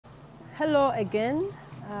Hello again.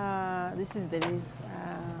 This is Denise.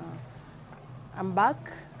 I'm back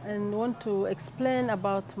and want to explain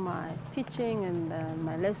about my teaching and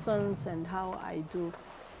my lessons and how I do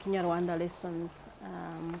Kinyarwanda lessons.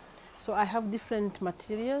 So I have different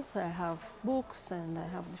materials. I have books and I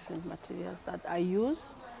have different materials that I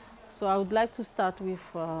use. So I would like to start with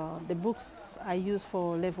the books I use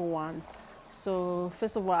for level 1. So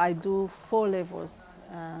first of all, I do 4 levels.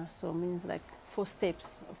 So means like 4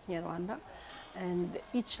 steps of Kinyarwanda. And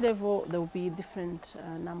each level there will be different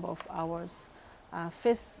number of hours.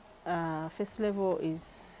 First level is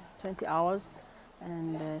 20 hours,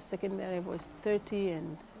 and the second level is 30,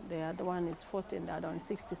 and the other one is 40, and the other one is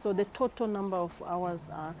 60. So the total number of hours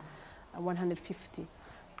are 150.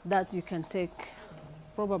 That you can take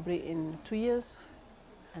probably in 2 years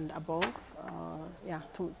and above, yeah,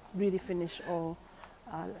 to really finish all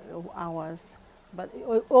hours. But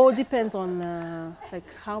it all depends on like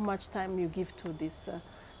how much time you give to this.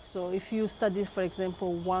 So if you study, for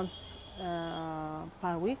example, once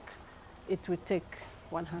per week, it will take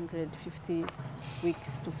 150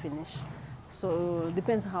 weeks to finish. So it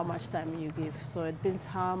depends how much time you give. So it depends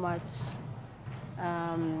how much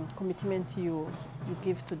commitment you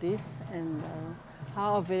give to this and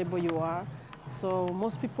how available you are. So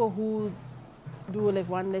most people who do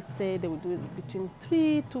level 1, let's say, they will do it between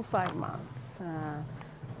 3 to 5 months.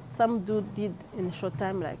 Some did in a short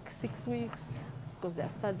time, like 6 weeks, because they are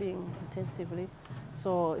studying intensively.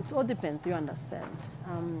 So it all depends, you understand.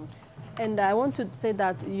 And I want to say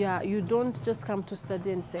that, yeah, you don't just come to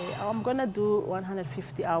study and say, oh, I'm going to do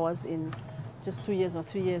 150 hours in just 2 years or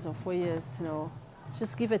 3 years or 4 years. You know,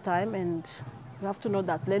 just give it time, and you have to know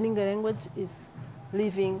that learning the language is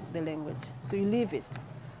living the language. So you live it.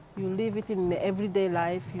 You live it in everyday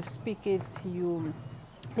life, you speak it, you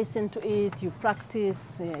listen to it, you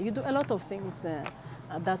practice, you do a lot of things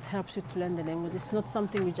that helps you to learn the language. It's not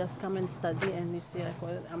something you just come and study and you say, like,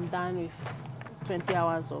 well, I'm done with 20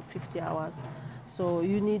 hours or 50 hours. So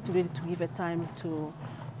you need really to give it time to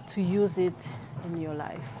use it in your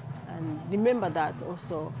life. And remember that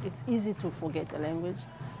also, it's easy to forget a language,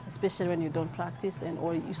 especially when you don't practice and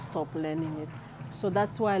or you stop learning it. So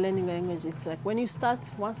that's why learning language is like when you start,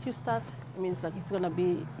 once you start, it means like it's going to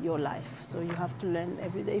be your life. So you have to learn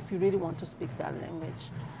every day if you really want to speak that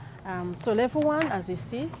language. So level 1, as you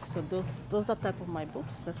see, so those are type of my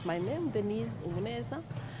books. That's my name, Denise Ubuneza.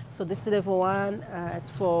 So this is level 1.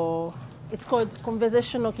 It's called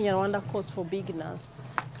Conversational Kinyarwanda Course for Beginners.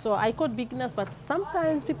 So I call beginners, but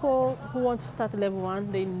sometimes people who want to start level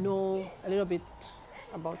 1, they know a little bit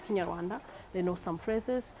about Kinyarwanda. They know some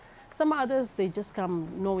phrases. Some others, they just come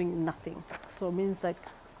knowing nothing. So it means like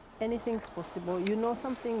anything's possible. You know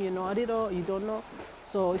something, you know a little, you don't know.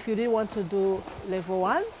 So if you really want to do level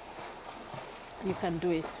 1, you can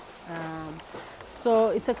do it.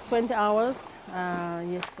 So it takes 20 hours.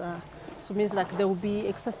 Yes. So it means like there will be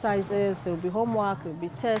exercises, there will be homework, there will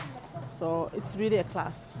be tests. So it's really a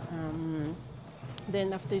class.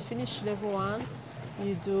 Then after you finish level 1,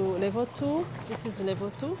 you do level 2. This is level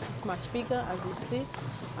 2. It's much bigger, as you see.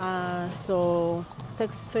 So it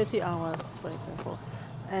takes 30 hours, for example.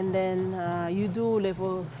 And then you do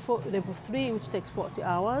level 3, which takes 40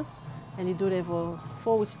 hours. And you do level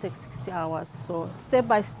 4, which takes 60 hours. So step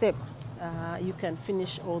by step, you can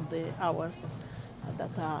finish all the hours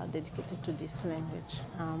that are dedicated to this language.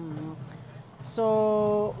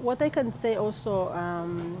 So what I can say also,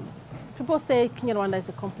 people say Kinyarwanda is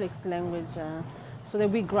a complex language. So there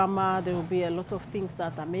will be grammar, there will be a lot of things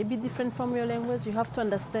that are maybe different from your language. You have to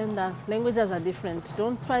understand that languages are different.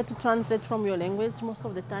 Don't try to translate from your language. Most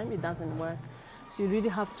of the time it doesn't work. So you really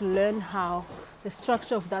have to learn how the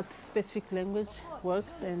structure of that specific language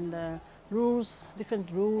works and rules,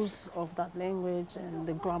 different rules of that language and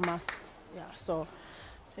the grammar. Yeah, so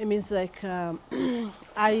it means like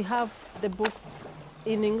I have the books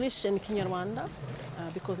in English and Kinyarwanda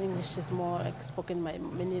because English is more like spoken by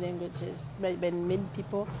many languages, by many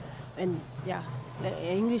people. And yeah,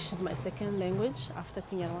 English is my second language after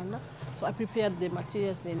Kinyarwanda. So I prepared the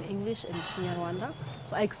materials in English and Kinyarwanda.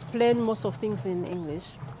 So I explain most of things in English,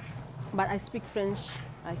 but I speak French.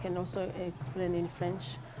 I can also explain in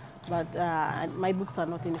French, but my books are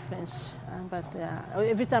not in French. But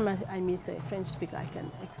every time I meet a French speaker, I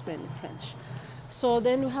can explain in French. So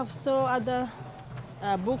then we have other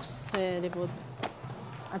books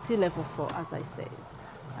until level 4, as I said.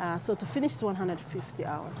 So to finish 150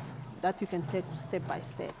 hours, that you can take step by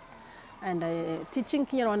step. And teaching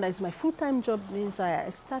Kinyarwanda is my full-time job, means I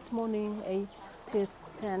start morning 8 till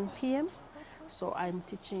 10 p.m. So I'm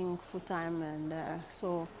teaching full-time, and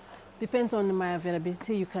so depends on my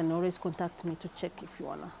availability. You can always contact me to check if you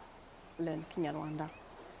wanna learn Kinyarwanda.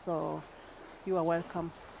 So you are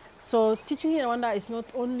welcome. So teaching Kinyarwanda is not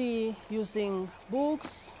only using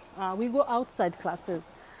books. We go outside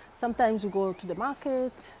classes. Sometimes we go to the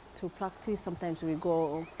market to practice. Sometimes we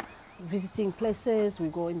go visiting places. We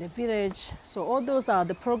go in the village. So all those are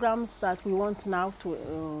the programs that we want now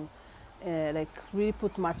to like really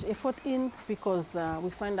put much effort in, because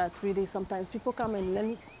we find that really sometimes people come and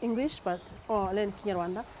learn English or learn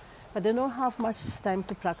Kinyarwanda, but they don't have much time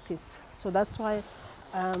to practice. So that's why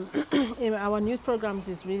in our new programs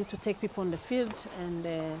is really to take people on the field and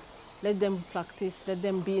let them practice, let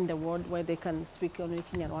them be in the world where they can speak only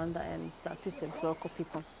Kinyarwanda and practice with local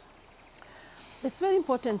people. It's very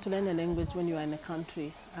important to learn a language when you are in a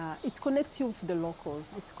country. It connects you with the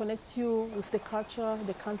locals. It connects you with the culture,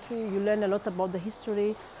 the country. You learn a lot about the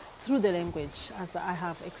history through the language, as I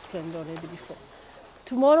have explained already before.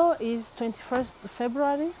 Tomorrow is 21st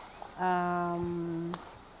February.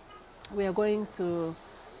 We are going to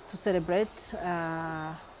celebrate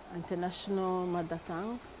International Mother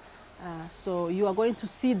Tongue. So you are going to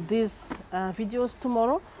see these videos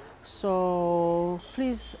tomorrow. So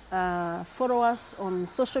please follow us on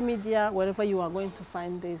social media, wherever you are going to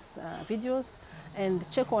find these videos, and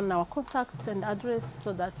check on our contacts and address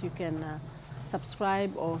so that you can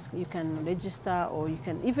subscribe, or you can register, or you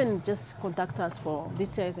can even just contact us for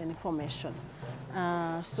details and information.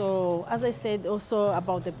 So as I said also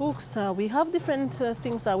about the books, we have different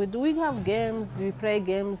things that we do. We have games, we play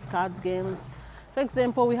games, card games. For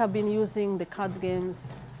example, we have been using the card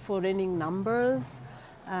games for learning numbers.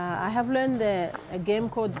 I have learned a game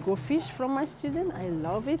called Go Fish from my student. I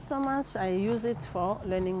love it so much. I use it for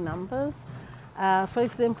learning numbers. For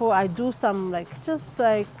example, I do some just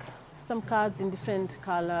some cards in different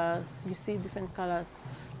colors. You see different colors.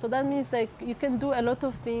 So that means you can do a lot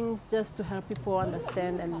of things just to help people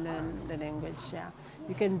understand and learn the language. Yeah,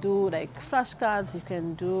 you can do flashcards. You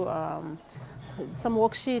can do some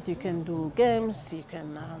worksheet, you can do games, you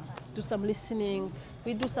can do some listening.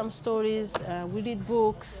 We do some stories, we read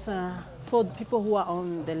books for the people who are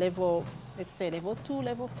on the level, let's say level 2,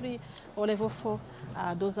 level 3, or level 4.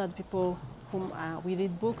 Those are the people whom we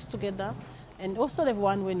read books together. And also level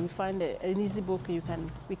 1, when we find an easy book, we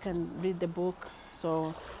can read the book.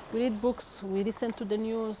 So we read books, we listen to the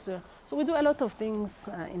news. So we do a lot of things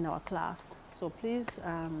in our class. So please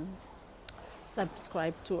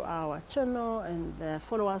subscribe to our channel and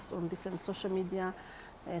follow us on different social media.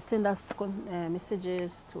 Send us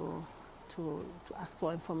messages to ask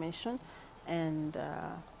for information, and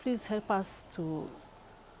please help us to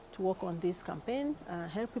work on this campaign.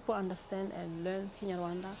 Help people understand and learn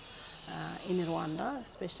Kinyarwanda in Rwanda,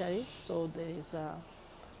 especially. So there is a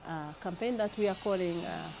campaign that we are calling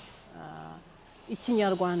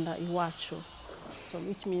Kinyarwanda Iwacu, so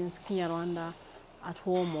which means Kinyarwanda at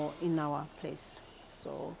home or in our place.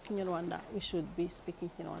 So Kinyarwanda, we should be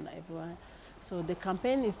speaking Kinyarwanda everywhere. So the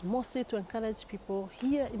campaign is mostly to encourage people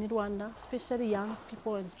here in Rwanda, especially young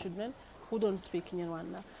people and children who don't speak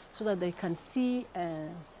Kinyarwanda, so that they can see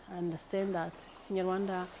and understand that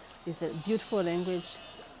Kinyarwanda is a beautiful language.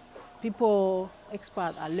 People,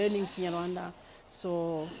 experts are learning Kinyarwanda.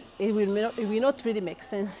 So it will not really make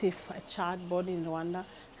sense if a child born in Rwanda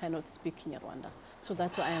cannot speak Kinyarwanda. So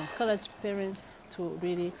that's why I encourage parents to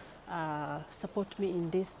really support me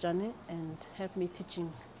in this journey and help me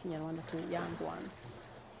teaching Kinyarwanda to young ones.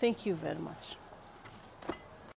 Thank you very much.